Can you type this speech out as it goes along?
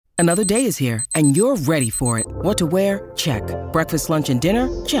Another day is here, and you're ready for it. What to wear? Check. Breakfast, lunch, and dinner?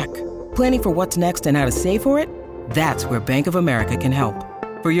 Check. Planning for what's next and how to save for it? That's where Bank of America can help.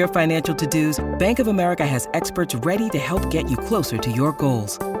 For your financial to-dos, Bank of America has experts ready to help get you closer to your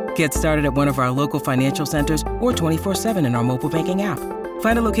goals. Get started at one of our local financial centers or 24/7 in our mobile banking app.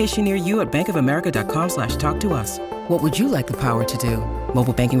 Find a location near you at bankofamerica.com/talktous. What would you like the power to do?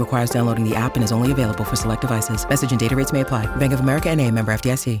 Mobile banking requires downloading the app and is only available for select devices. Message and data rates may apply. Bank of America N.A., member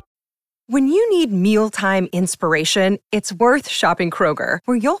FDIC. When you need mealtime inspiration, it's worth shopping Kroger,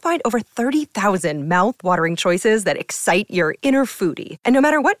 where you'll find over 30,000 mouth-watering choices that excite your inner foodie. And no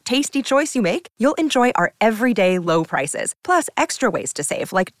matter what tasty choice you make, you'll enjoy our everyday low prices, plus extra ways to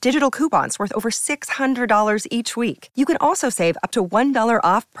save, like digital coupons worth over $600 each week. You can also save up to $1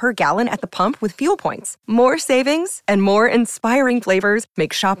 off per gallon at the pump with fuel points. More savings and more inspiring flavors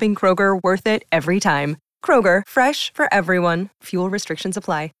make shopping Kroger worth it every time. Kroger, fresh for everyone. Fuel restrictions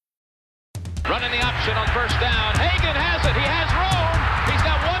apply. Running the option on first down. Hagan has it. He has room. He's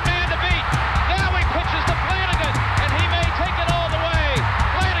got one man to beat. Now he pitches to Flanagan, and he may take it all the way.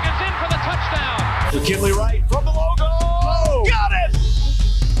 Flanagan's in for the touchdown. McKinley Wright from the logo. Oh, got it!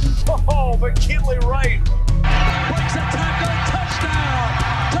 Oh, McKinley Wright. Breaks a tackle. Touchdown.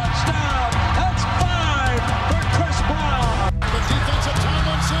 Touchdown. That's 5 for Chris Brown. The defense of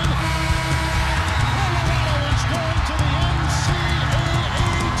Tomlinson. Colorado is going to the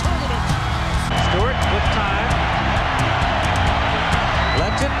NCAA tournament. Stewart with time.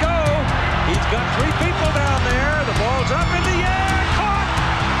 Lets it go. He's got 3 people down there. The ball's up in the air. Caught.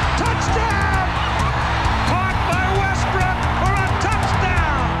 Touchdown. Caught by Westbrook for a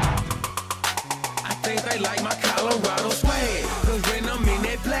touchdown. I think they like my Colorado swag. Cause when I'm in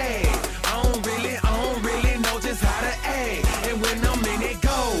that play, I don't really know just how to act. And when I'm in it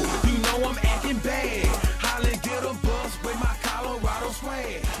go, you know I'm acting bad. Holly get a bus with my Colorado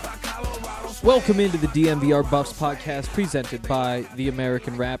swag. Welcome into the DNVR Buffs podcast presented by the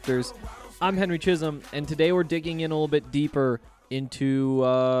American Raptors. I'm Henry Chisholm, and today we're digging in a little bit deeper into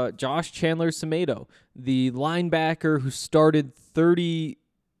Josh Chandler-Semedo, the linebacker who started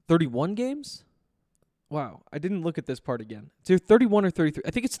 31 games? Wow, I didn't look at this part again. It's either 31 or 33.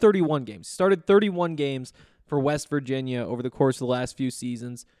 I think it's 31 games. He started 31 games for West Virginia over the course of the last few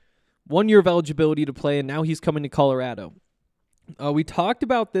seasons. 1 year of eligibility to play, and now he's coming to Colorado. We talked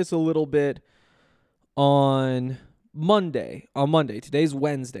about this a little bit on Monday. Today's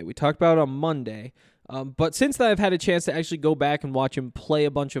Wednesday. We talked about it on Monday. But since then, I've had a chance to actually go back and watch him play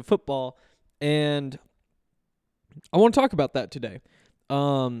a bunch of football, and I want to talk about that today.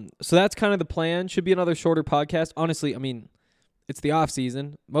 So that's kind of the plan. Should be another shorter podcast. Honestly, I mean, it's the off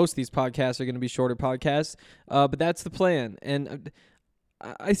season. Most of these podcasts are going to be shorter podcasts, but that's the plan. And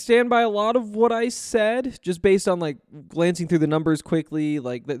I stand by a lot of what I said, just based on like glancing through the numbers quickly,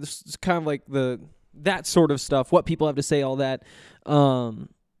 like this is kind of like that sort of stuff, what people have to say, all that. Now,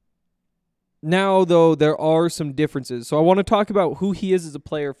 though, there are some differences. So I want to talk about who he is as a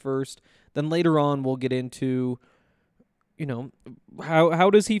player first. Then later on, we'll get into, how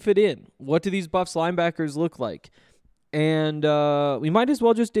does he fit in? What do these Buffs linebackers look like? And we might as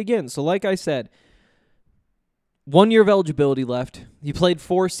well just dig in. So like I said, 1 year of eligibility left. He played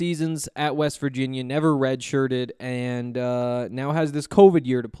 4 seasons at West Virginia, never redshirted, and now has this COVID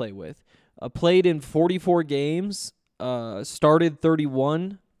year to play with. Played in 44 games, started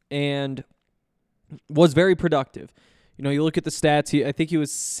 31, and was very productive. You look at the stats. I think he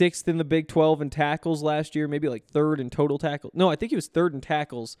was 6th in the Big 12 in tackles last year, maybe like 3rd in total tackles. No, I think he was 3rd in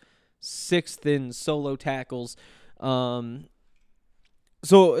tackles, 6th in solo tackles. So,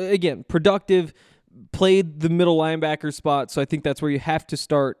 again, productive. Played the middle linebacker spot, so I think that's where you have to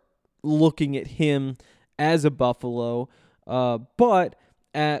start looking at him as a Buffalo. But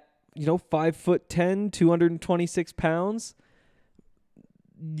at 5'10", 226 pounds,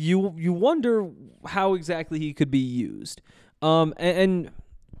 you wonder how exactly he could be used. And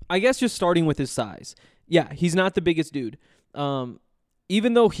I guess just starting with his size. Yeah, he's not the biggest dude.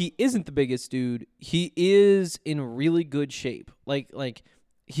 Even though he isn't the biggest dude, he is in really good shape. Like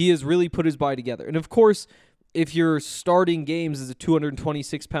he has really put his body together. And of course, if you're starting games as a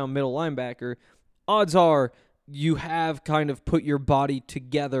 226-pound middle linebacker, odds are you have kind of put your body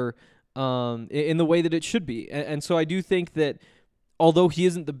together in the way that it should be. And so I do think that although he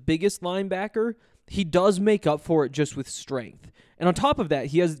isn't the biggest linebacker, he does make up for it just with strength. And on top of that,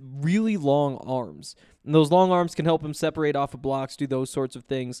 he has really long arms. And those long arms can help him separate off of blocks, do those sorts of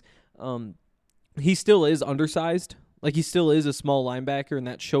things. He still is undersized. Like, he still is a small linebacker, and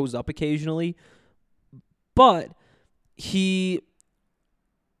that shows up occasionally. But he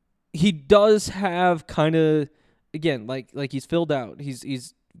does have kind of, again, like he's filled out.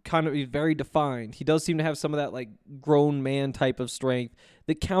 He's he's very defined. He does seem to have some of that like grown man type of strength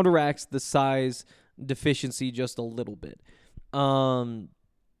that counteracts the size deficiency just a little bit.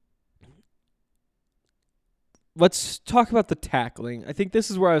 Let's talk about the tackling. I think this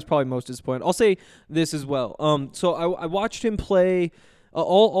is where I was probably most disappointed. I'll say this as well. So I watched him play.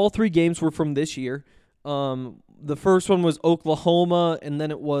 All 3 games were from this year. The first one was Oklahoma, and then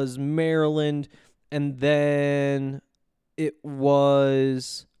it was Maryland, and then it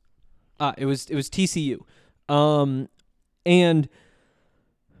was TCU. And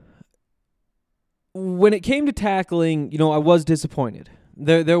when it came to tackling, I was disappointed.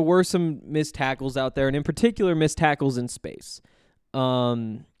 There were some missed tackles out there, and in particular, missed tackles in space.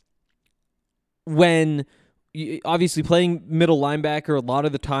 When obviously playing middle linebacker, a lot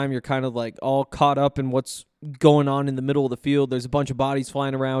of the time you're kind of like all caught up in what's going on in the middle of the field. There's a bunch of bodies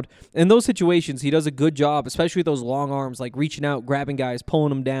flying around. In those situations, he does a good job, especially with those long arms, like reaching out, grabbing guys, pulling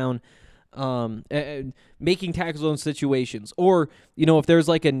them down, and making tackles in situations. Or, if there's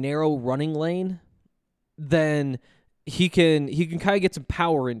like a narrow running lane, then he can kind of get some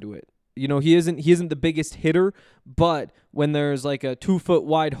power into it. He isn't the biggest hitter, but when there's like a 2-foot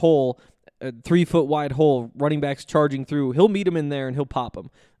wide hole, a 3-foot wide hole, running backs charging through, he'll meet him in there and he'll pop him.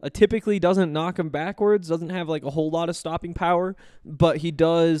 Typically doesn't knock him backwards, doesn't have like a whole lot of stopping power, but he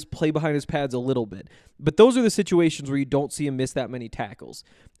does play behind his pads a little bit. But those are the situations where you don't see him miss that many tackles.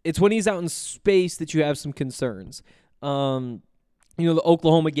 It's when he's out in space that you have some concerns. The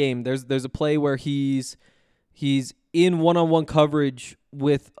Oklahoma game, there's a play where he's in one-on-one coverage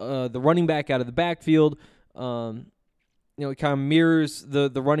with the running back out of the backfield. It kind of mirrors the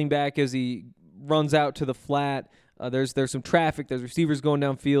running back as he runs out to the flat. There's some traffic. There's receivers going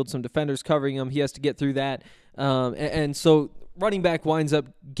downfield, some defenders covering him. He has to get through that. And so running back winds up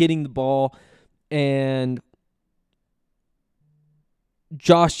getting the ball, and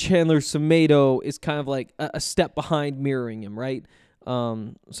Josh Chandler-Semedo is kind of like a step behind, mirroring him, right?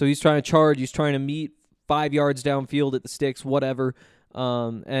 So he's trying to charge. He's trying to meet 5 yards downfield at the sticks, whatever.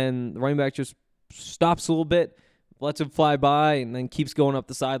 And the running back just stops a little bit, lets him fly by, and then keeps going up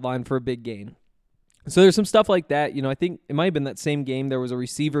the sideline for a big gain. So there's some stuff like that. I think it might have been that same game. There was a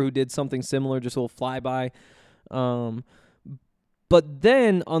receiver who did something similar, just a little flyby. But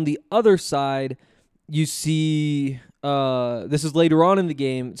then on the other side, you see this is later on in the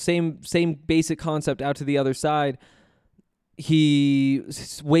game, same basic concept out to the other side. He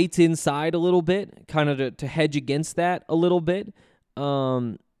waits inside a little bit, kind of to hedge against that a little bit,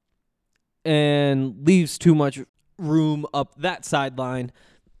 and leaves too much room up that sideline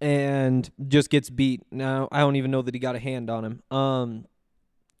and just gets beat. Now, I don't even know that he got a hand on him.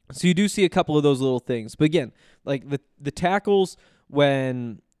 So you do see a couple of those little things. But again, like the tackles,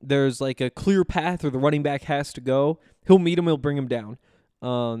 when there's like a clear path or the running back has to go, he'll meet him, he'll bring him down.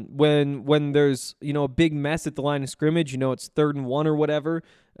 When there's, a big mess at the line of scrimmage, it's 3rd and 1 or whatever,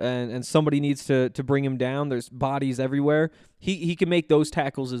 and somebody needs to bring him down, there's bodies everywhere, he can make those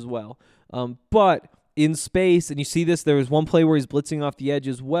tackles as well. But in space, and you see this, there was one play where he's blitzing off the edge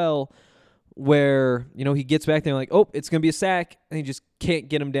as well, where, he gets back there and like, oh, it's going to be a sack, and he just can't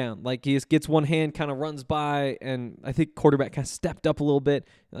get him down. Like, he just gets one hand, kind of runs by, and I think quarterback kind of stepped up a little bit,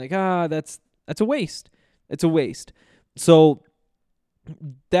 like, that's a waste. It's a waste. So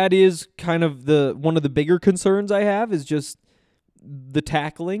that is kind of one of the bigger concerns I have, is just the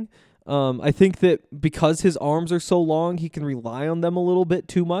tackling. I think that because his arms are so long, he can rely on them a little bit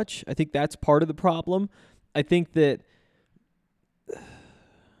too much. I think that's part of the problem. I think that,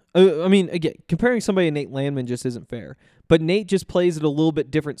 again, comparing somebody to Nate Landman just isn't fair. But Nate just plays at a little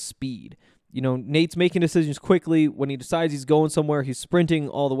bit different speed. Nate's making decisions quickly. When he decides he's going somewhere, he's sprinting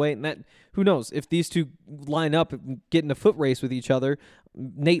all the way. And that, who knows, if these two line up and get in a foot race with each other,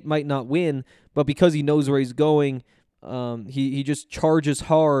 Nate might not win. But because he knows where he's going, he just charges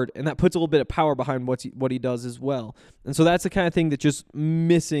hard, and that puts a little bit of power behind what he does as well. And so that's the kind of thing that's just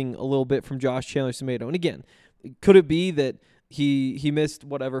missing a little bit from Josh Chandler-Semedo. And again, could it be that he missed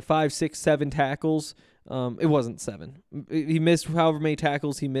 5, 6, 7 tackles? It wasn't 7. He missed however many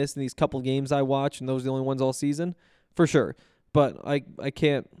tackles he missed in these couple games I watched, and those are the only ones all season, for sure. But I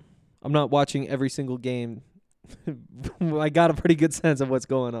can't. I'm not watching every single game. I got a pretty good sense of what's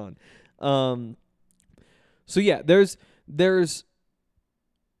going on. So yeah, there's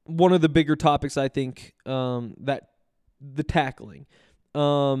one of the bigger topics, I think, that the tackling,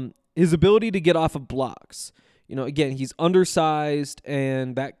 his ability to get off of blocks. Again, he's undersized,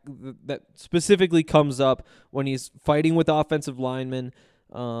 and that specifically comes up when he's fighting with offensive linemen,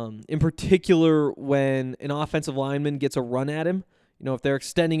 in particular when an offensive lineman gets a run at him. If they're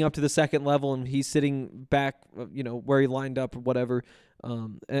extending up to the second level and he's sitting back, where he lined up or whatever,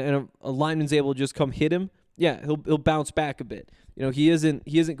 and a lineman's able to just come hit him, yeah, he'll bounce back a bit. You know, he isn't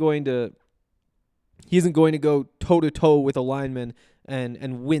going to go toe to toe with a lineman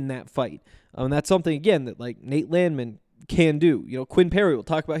and win that fight. And that's something again that like Nate Landman can do. You know, Quinn Perry, we'll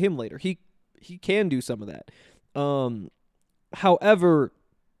talk about him later. He can do some of that. However,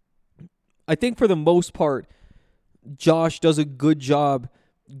 I think for the most part, Josh does a good job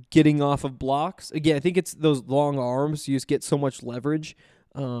getting off of blocks. Again, I think it's those long arms. You just get so much leverage.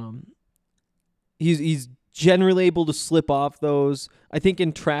 He's generally able to slip off those. I think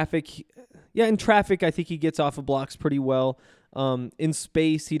in traffic, I think he gets off of blocks pretty well. In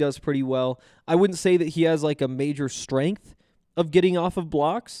space, he does pretty well. I wouldn't say that he has like a major strength of getting off of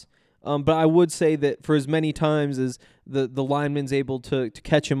blocks. But I would say that for as many times as the lineman's able to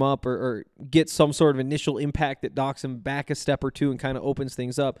catch him up or get some sort of initial impact that knocks him back a step or two and kind of opens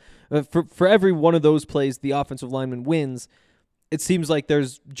things up, for every one of those plays the offensive lineman wins, it seems like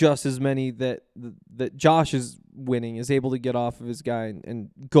there's just as many that Josh is winning, is able to get off of his guy and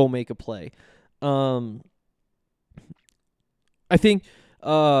go make a play. I think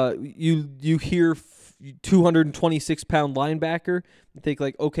you hear 226-pound linebacker and think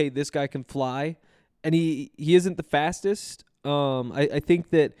like, okay, this guy can fly, and he isn't the fastest. I think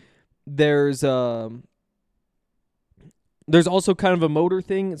that there's also kind of a motor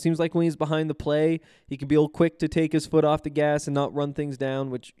thing. It seems like when he's behind the play, he can be a little quick to take his foot off the gas and not run things down,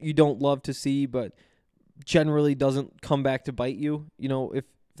 which you don't love to see, but generally doesn't come back to bite you. You know, if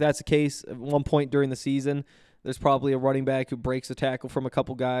that's the case, at one point during the season, there's probably a running back who breaks a tackle from a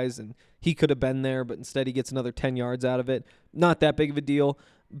couple guys, and he could have been there, but instead he gets another 10 yards out of it. Not that big of a deal.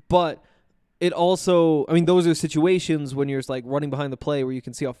 But it also, I mean, those are situations when you're just like running behind the play where you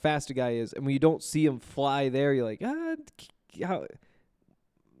can see how fast a guy is. And when you don't see him fly there, you're like, how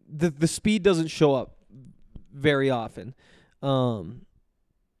the speed doesn't show up very often. I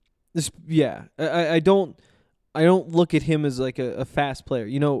don't look at him as like a fast player.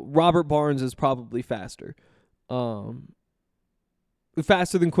 You know, Robert Barnes is probably faster.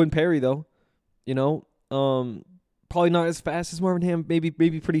 Faster than Quinn Perry, though. You know, probably not as fast as Marvin Ham. Maybe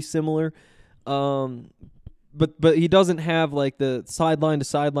pretty similar. But he doesn't have like the sideline to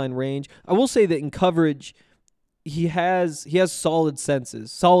sideline range. I will say that in coverage, he has solid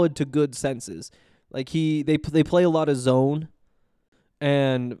senses, solid to good senses. Like they play a lot of zone,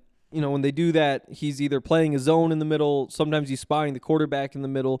 and you know when they do that, he's either playing a zone in the middle. Sometimes he's spotting the quarterback in the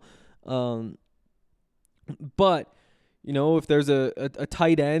middle. But, you know, if there's a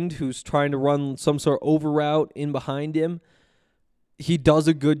tight end who's trying to run some sort of over route in behind him, he does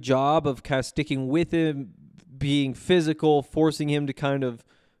a good job of kind of sticking with him, being physical, forcing him to kind of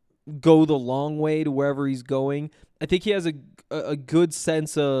go the long way to wherever he's going. I think he has a good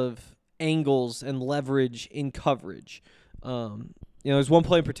sense of angles and leverage in coverage. You know, there's one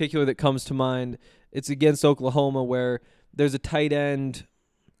play in particular that comes to mind. It's against Oklahoma where there's a tight end.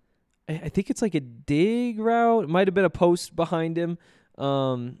 I think it's like a dig route. It might have been a post behind him.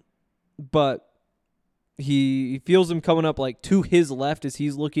 But he feels him coming up like to his left as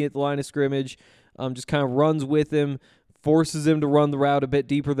he's looking at the line of scrimmage. Just kind of runs with him, forces him to run the route a bit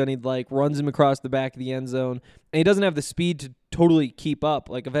deeper than he'd like, runs him across the back of the end zone. And he doesn't have the speed to totally keep up.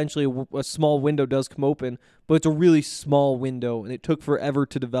 Like eventually a small window does come open, but it's a really small window and it took forever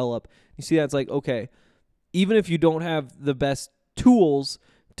to develop. You see that it's like, okay, even if you don't have the best tools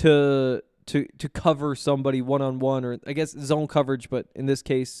to cover somebody one-on-one, or I guess zone coverage, but in this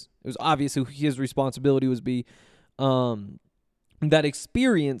case, it was obvious who his responsibility was be. That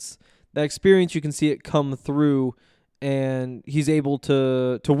experience you can see it come through, and he's able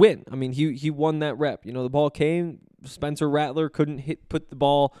to win. I mean, he won that rep. You know, the ball came, Spencer Rattler couldn't put the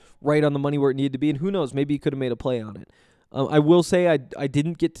ball right on the money where it needed to be, and who knows, maybe he could have made a play on it. I will say I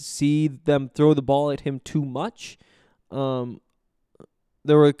didn't get to see them throw the ball at him too much.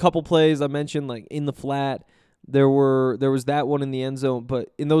 There were a couple plays I mentioned, like in the flat. There was that one in the end zone,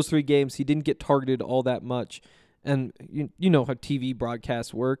 but in those 3 games, he didn't get targeted all that much. And you know how TV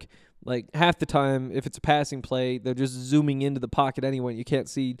broadcasts work. Like half the time, if it's a passing play, they're just zooming into the pocket anyway. You can't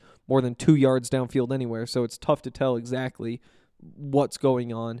see more than 2 yards downfield anywhere, so it's tough to tell exactly what's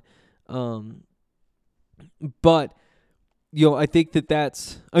going on. But you know, I think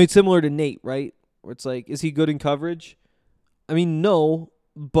that's similar to Nate, right? Where it's like, is he good in coverage? I mean, no,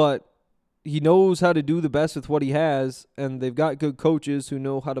 but he knows how to do the best with what he has, and they've got good coaches who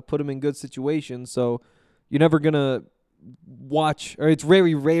know how to put him in good situations. So you're never going to watch, or it's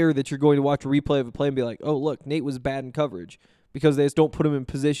very rare that you're going to watch a replay of a play and be like, oh, look, Nate was bad in coverage, because they just don't put him in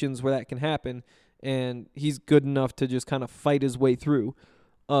positions where that can happen, and he's good enough to just kind of fight his way through.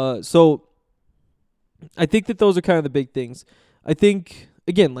 So I think that those are kind of the big things. I think,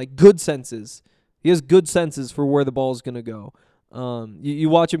 again, like good senses. He has good senses for where the ball is going to go. You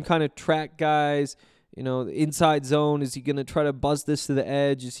watch him kind of track guys, the inside zone. Is he going to try to buzz this to the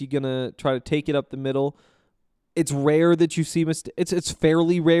edge? Is he going to try to take it up the middle? It's rare that you see mistakes. It's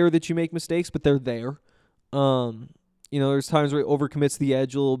fairly rare that you make mistakes, but they're there. There's times where he overcommits the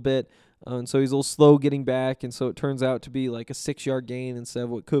edge a little bit, and so he's a little slow getting back, and so it turns out to be like a 6-yard gain instead of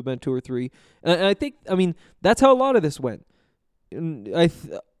what could have been 2 or 3. And I think, that's how a lot of this went. And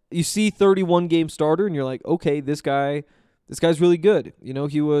you see 31-game starter, and you're like, okay, this guy's really good.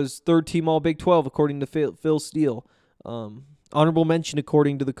 He was 3rd team All Big 12 according to Phil Steele. Honorable mention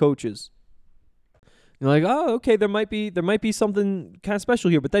according to the coaches. You're like, oh, okay, there might be something kind of special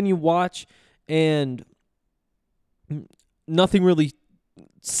here. But then you watch, and nothing really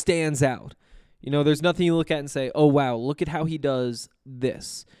stands out. There's nothing you look at and say, oh, wow, look at how he does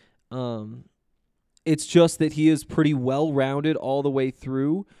this. It's just that he is pretty well-rounded all the way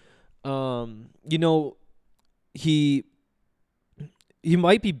through. He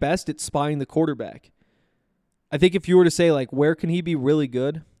might be best at spying the quarterback. I think if you were to say, like, where can he be really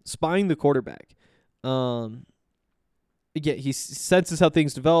good? Spying the quarterback. He senses how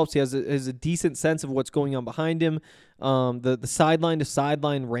things develop. He has a decent sense of what's going on behind him. The sideline to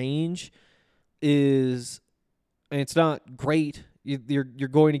sideline range is, and it's not great. You're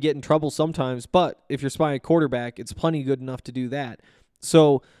going to get in trouble sometimes, but if you're spying a quarterback, it's plenty good enough to do that.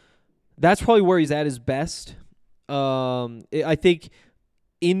 So that's probably where he's at his best. I think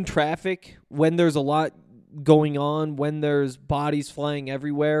in traffic, when there's a lot going on, when there's bodies flying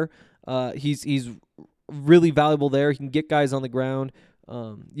everywhere, he's really valuable there. He can get guys on the ground.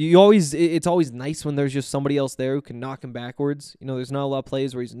 It's always nice when there's just somebody else there who can knock him backwards. There's not a lot of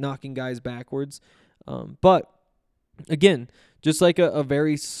plays where he's knocking guys backwards. But again, just like a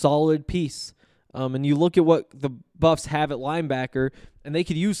very solid piece. And you look at what the Buffs have at linebacker, and they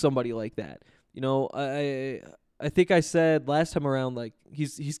could use somebody like that. I think I said last time around, like,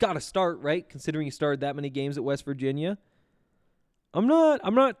 he's got to start, right? Considering he started that many games at West Virginia. I'm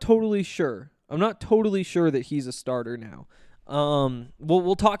not totally sure. I'm not totally sure that he's a starter now.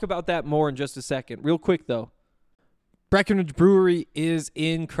 We'll talk about that more in just a second. Real quick though, Breckenridge Brewery is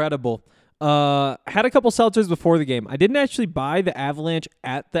incredible. Had a couple seltzers before the game. I didn't actually buy the Avalanche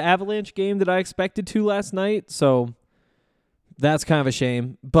at the Avalanche game that I expected to last night, so that's kind of a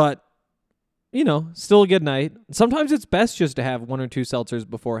shame. But still a good night. Sometimes it's best just to have 1 or 2 seltzers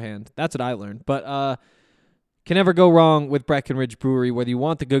beforehand. That's what I learned. But can never go wrong with Breckenridge Brewery, whether you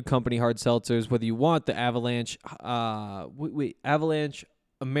want the Good Company hard seltzers, whether you want the Avalanche Avalanche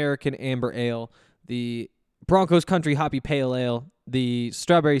American Amber Ale, the Broncos Country Hoppy Pale Ale, the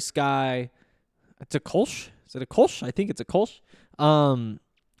Strawberry Sky. It's a Kolsch? Is it a Kolsch? I think it's a Kolsch.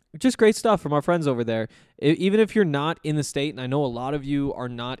 Just great stuff from our friends over there. Even if you're not in the state, and I know a lot of you are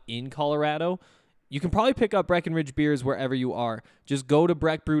not in Colorado, you can probably pick up Breckenridge beers wherever you are. Just go to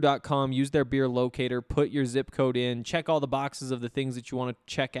breckbrew.com, use their beer locator, put your zip code in, check all the boxes of the things that you want to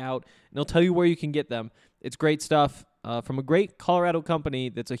check out, and they'll tell you where you can get them. It's great stuff from a great Colorado company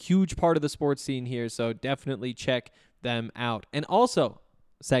that's a huge part of the sports scene here, so definitely check them out. And also,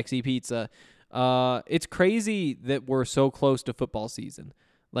 Sexy Pizza. It's crazy that we're so close to football season.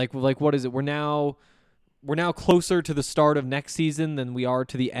 Like what is it? We're now closer to the start of next season than we are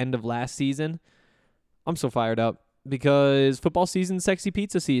to the end of last season. I'm so fired up because football season, Sexy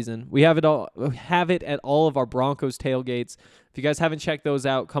Pizza season. We have it at all of our Broncos tailgates. If you guys haven't checked those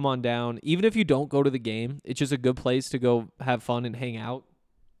out, come on down. Even if you don't go to the game, it's just a good place to go have fun and hang out.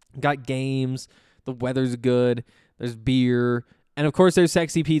 Got games, the weather's good, there's beer, and of course there's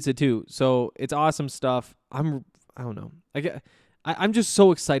Sexy Pizza too. So it's awesome stuff. I don't know. I'm just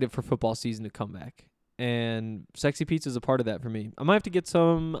so excited for football season to come back. And Sexy Pizza is a part of that for me. I might have to get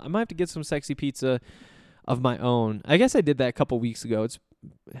some Sexy Pizza of my own. I guess I did that a couple weeks ago. It's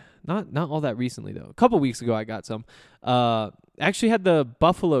not all that recently though. A couple weeks ago I got some. Actually had the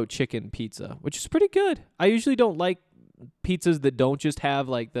buffalo chicken pizza, which is pretty good. I usually don't like pizzas that don't just have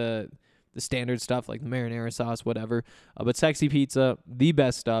like the standard stuff like the marinara sauce, whatever. But Sexy Pizza, the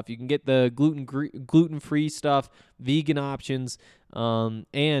best stuff. You can get the gluten-free stuff, vegan options,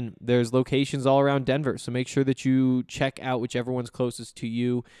 and there's locations all around Denver. So make sure that you check out whichever one's closest to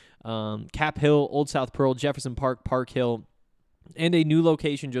you. Cap Hill, Old South Pearl, Jefferson Park, Park Hill, and a new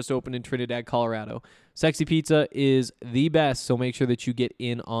location just opened in Trinidad, Colorado. Sexy Pizza is the best, so make sure that you get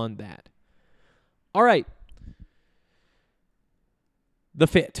in on that. All right. The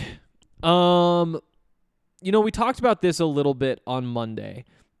fit. We talked about this a little bit on Monday,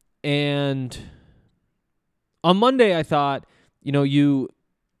 and on Monday I thought, you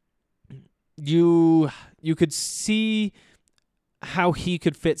could see how he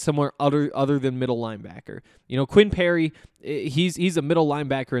could fit somewhere other than middle linebacker. Quinn Perry, he's a middle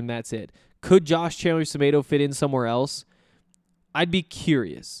linebacker and that's it. Could Josh Chandler-Semedo fit in somewhere else? I'd be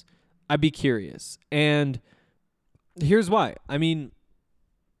curious. And here's why. I mean,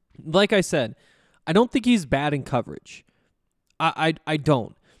 like I said, I don't think he's bad in coverage. I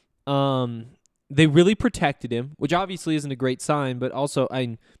don't. They really protected him, which obviously isn't a great sign, but also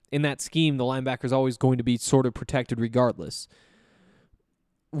in that scheme, the linebacker's always going to be sort of protected regardless.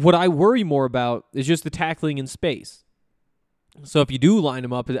 What I worry more about is just the tackling in space. So if you do line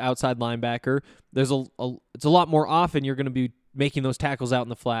him up as outside linebacker, it's a lot more often you're going to be making those tackles out in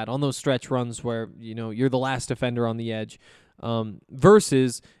the flat on those stretch runs where you're the last defender on the edge.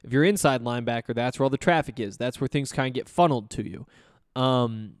 Versus if you're inside linebacker, that's where all the traffic is. That's where things kind of get funneled to you.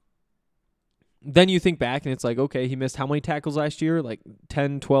 Then you think back and it's like, okay, he missed how many tackles last year? Like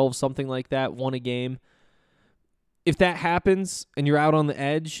 10, 12, something like that, one a game. If that happens and you're out on the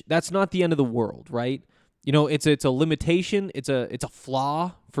edge, that's not the end of the world, right? It's a limitation. It's a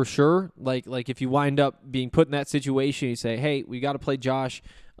flaw for sure. Like if you wind up being put in that situation, you say, hey, we got to play Josh.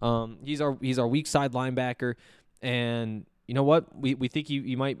 He's our weak side linebacker, and you know what? We think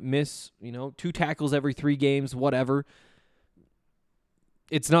you might miss 2 tackles every 3 games, whatever.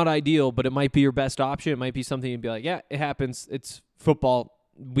 It's not ideal, but it might be your best option. It might be something you'd be like, yeah, it happens. It's football.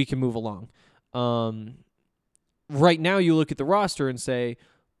 We can move along. Right now, you look at the roster and say,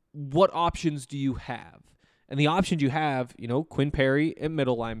 what options do you have? And the options you have, Quinn Perry at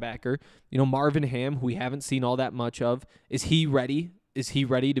middle linebacker, Marvin Ham, who we haven't seen all that much of. Is he ready? Is he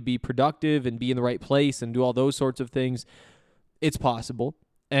ready to be productive and be in the right place and do all those sorts of things? It's possible.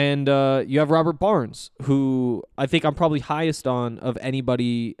 And you have Robert Barnes, who I think I'm probably highest on of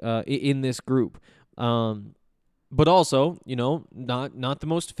anybody in this group. But also, not the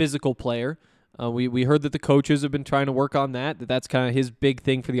most physical player. We heard that the coaches have been trying to work on that. That's kind of his big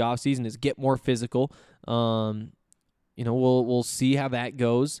thing for the offseason is get more physical. We'll see how that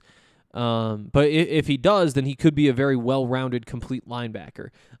goes. But if he does, then he could be a very well-rounded, complete linebacker.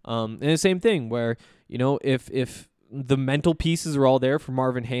 And the same thing where, if the mental pieces are all there for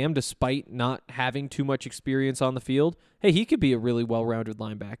Marvin Ham, despite not having too much experience on the field, hey, he could be a really well-rounded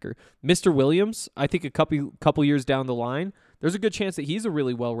linebacker. Mr. Williams, I think a couple years down the line, there's a good chance that he's a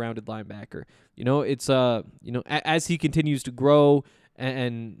really well-rounded linebacker. It's as he continues to grow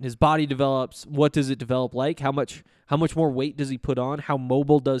and his body develops, what does it develop like? How much more weight does he put on? How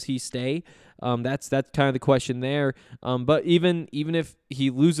mobile does he stay? That's kind of the question there. But even if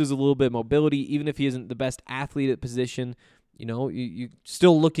he loses a little bit of mobility, even if he isn't the best athlete at position, you're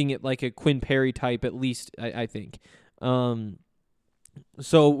still looking at like a Quinn Perry type at least, I think.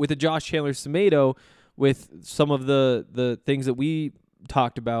 So with the Josh Chandler-Semedo, with some of the things that we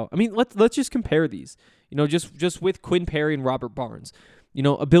talked about, I mean, let's just compare these. Just with Quinn Perry and Robert Barnes,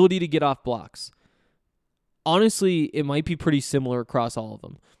 ability to get off blocks. Honestly, it might be pretty similar across all of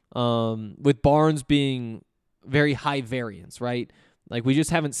them. With Barnes being very high variance, right? Like we just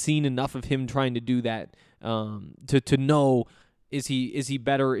haven't seen enough of him trying to do that to know is he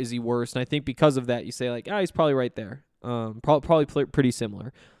better, is he worse? And I think because of that, you say like, he's probably right there. Probably pretty similar.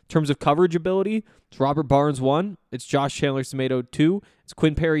 In terms of coverage ability, it's Robert Barnes 1, it's Josh Chandler-Semedo 2, it's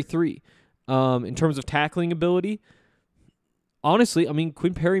Quinn Perry 3. In terms of tackling ability, honestly, I mean,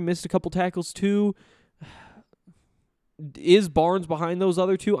 Quinn Perry missed a couple tackles too. Is Barnes behind those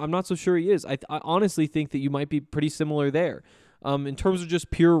other two? I'm not so sure he is. I honestly think that you might be pretty similar there. In terms of just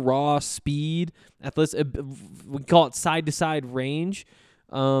pure raw speed, we call it side-to-side range,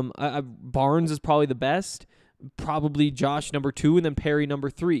 Barnes is probably the best. Probably Josh number 2, and then Perry number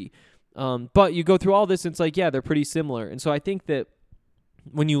 3. But you go through all this, and it's like, yeah, they're pretty similar. And so I think that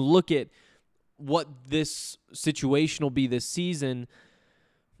when you look at what this situation will be this season,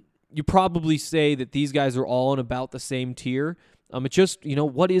 you probably say that these guys are all in about the same tier. It's just,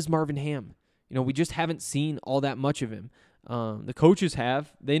 what is Marvin Ham? We just haven't seen all that much of him. The coaches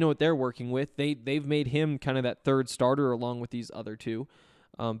have. They know what they're working with. They've made him kind of that third starter along with these other two.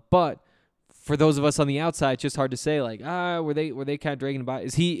 But for those of us on the outside, it's just hard to say, like, were they kind of dragging by?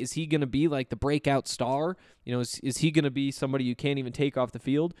 Is he going to be like the breakout star? Is he going to be somebody you can't even take off the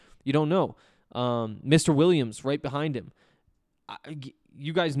field? You don't know. Mr. Williams right behind him.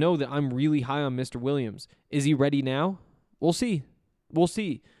 You guys know that I'm really high on Mr. Williams. Is he ready now? We'll see.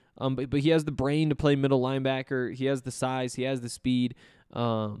 But he has the brain to play middle linebacker. He has the size. He has the speed.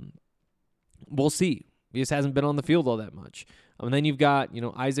 We'll see. He just hasn't been on the field all that much. And then you've got,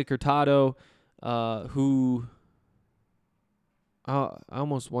 Isaac Hurtado, who I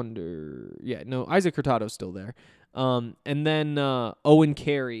almost wonder. Yeah, no, Isaac Hurtado's still there. And then Owen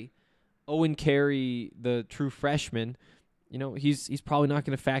Carey, the true freshman, he's probably not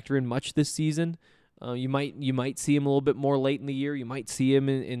going to factor in much this season. You might see him a little bit more late in the year. You might see him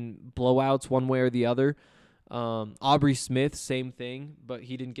in blowouts one way or the other. Aubrey Smith, same thing, but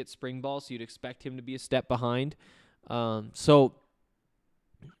he didn't get spring ball, so you'd expect him to be a step behind. So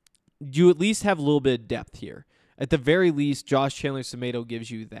you at least have a little bit of depth here. At the very least, Josh Chandler-Semedo gives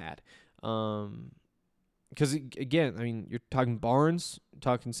you that. Because, again, I mean, you're talking Barnes, you're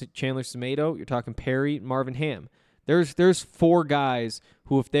talking Chandler-Semedo, you're talking Perry, Marvin Ham. There's 4 guys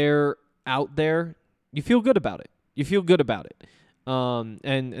who, if they're out there, you feel good about it.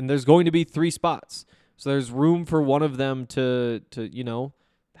 And there's going to be 3 spots. So there's room for one of them to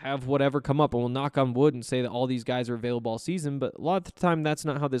have whatever come up. And we'll knock on wood and say that all these guys are available all season, but a lot of the time that's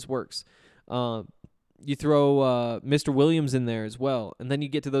not how this works. You throw Mr. Williams in there as well, and then you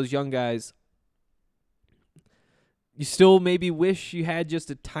get to those young guys. You still maybe wish you had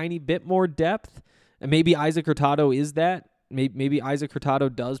just a tiny bit more depth, and maybe Isaac Hurtado is that. Maybe Isaac Hurtado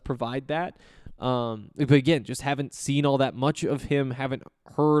does provide that. But again, just haven't seen all that much of him, haven't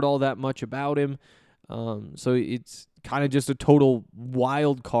heard all that much about him. So it's kind of just a total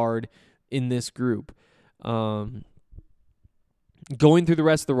wild card in this group. Going through the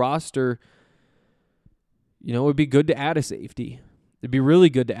rest of the roster, it would be good to add a safety. It'd be really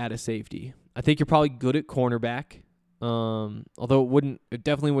good to add a safety. I think you're probably good at cornerback. Although it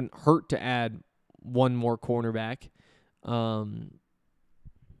definitely wouldn't hurt to add one more cornerback.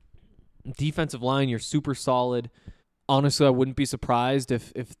 Defensive line, you're super solid. Honestly, I wouldn't be surprised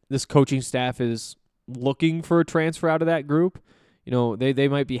if this coaching staff is looking for a transfer out of that group. They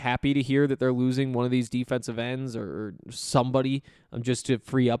might be happy to hear that they're losing one of these defensive ends or somebody just to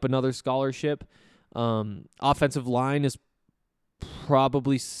free up another scholarship. Offensive line is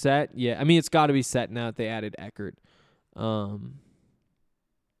probably set. Yeah, I mean, it's got to be set now that they added Eckert. I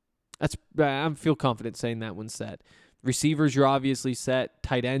feel confident saying that one's set. Receivers, you're obviously set.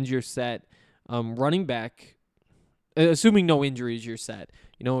 Tight ends, you're set. Running back, assuming no injuries, you're set.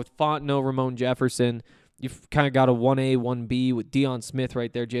 With Fontenot, Ramon Jefferson, you've kind of got a 1A, 1B with Deion Smith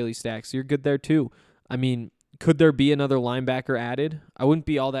right there, Jaley Stacks. So you're good there too. I mean, could there be another linebacker added? I wouldn't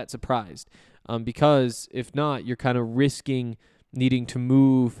be all that surprised. Because if not, you're kind of risking needing to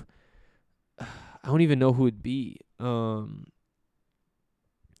move. I don't even know who it'd be.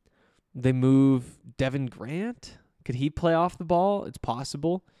 They move Devin Grant. Could he play off the ball? It's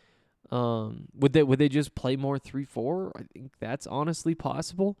possible. Would they just play more 3-4? I think that's honestly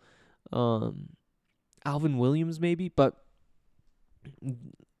possible. Alvin Williams maybe, but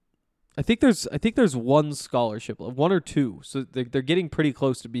I think there's one scholarship, one or two, so they're getting pretty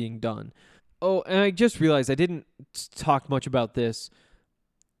close to being done. Oh, and I just realized I didn't talk much about this.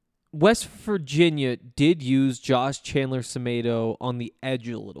 West Virginia did use Josh Chandler-Semedo on the edge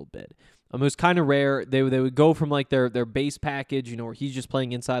a little bit. It was kind of rare. They would go from like their base package, where he's just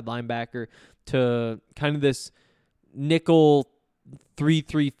playing inside linebacker, to kind of this nickel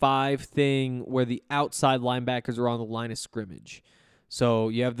 3-3-5 thing where the outside linebackers are on the line of scrimmage. So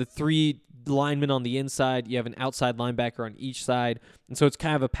you have the 3 linemen on the inside, you have an outside linebacker on each side, and so it's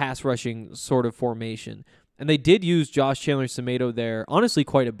kind of a pass rushing sort of formation. And they did use Josh Chandler-Semedo there, honestly,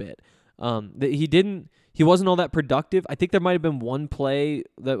 quite a bit. He wasn't all that productive. I think there might have been one play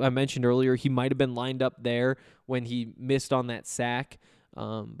that I mentioned earlier. He might have been lined up there when he missed on that sack.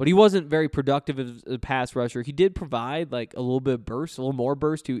 But he wasn't very productive as a pass rusher. He did provide like a little bit of burst, a little more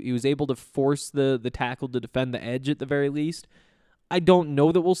burst. He was able to force the tackle to defend the edge at the very least. I don't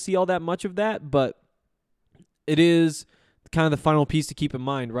know that we'll see all that much of that, but it is kind of the final piece to keep in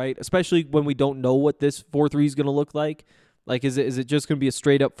mind, right? Especially when we don't know what this 4-3 is going to look like. Like, is it just going to be a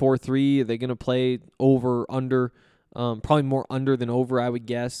straight-up 4-3? Are they going to play over, under? Probably more under than over, I would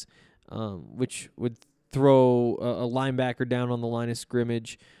guess, which would throw a linebacker down on the line of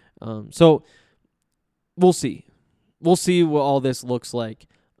scrimmage. So we'll see. We'll see what all this looks like.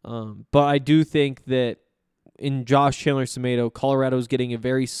 But I do think that in Josh Chandler-Semedo, Colorado's getting a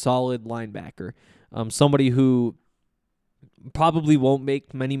very solid linebacker, somebody who probably won't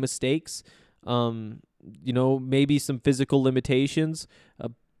make many mistakes. Maybe some physical limitations,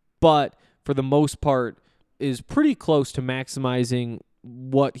 but for the most part is pretty close to maximizing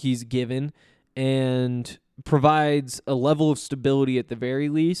what he's given and provides a level of stability at the very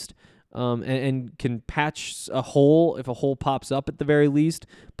least, and can patch a hole if a hole pops up at the very least,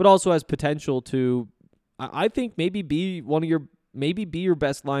 but also has potential to, I think, maybe be your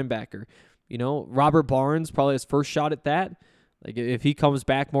best linebacker. Robert Barnes probably his first shot at that. Like, if he comes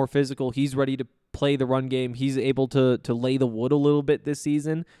back more physical, he's ready to play the run game, he's able to lay the wood a little bit this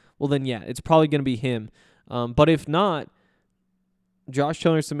season, well then yeah, it's probably going to be him. But if not, Josh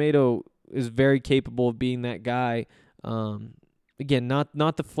Chandler-Semedo is very capable of being that guy. Again, not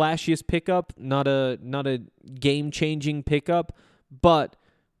the flashiest pickup, not a game-changing pickup, but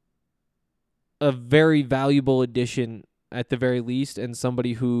a very valuable addition at the very least, and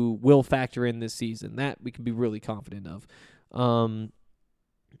somebody who will factor in this season. That we can be really confident of.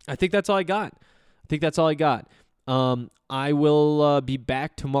 I think that's all I got. I will be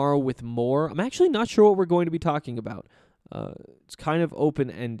back tomorrow with more. I'm actually not sure what we're going to be talking about. It's kind of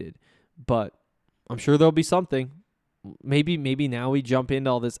open-ended, but I'm sure there'll be something. Maybe now we jump into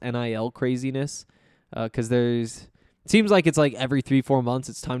all this NIL craziness, because it seems like it's like every 3-4 months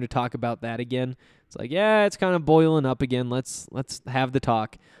it's time to talk about that again. It's like, yeah, it's kind of boiling up again. Let's have the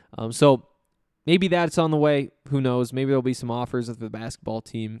talk. So maybe that's on the way. Who knows? Maybe there'll be some offers of the basketball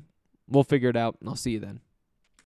team. We'll figure it out, and I'll see you then.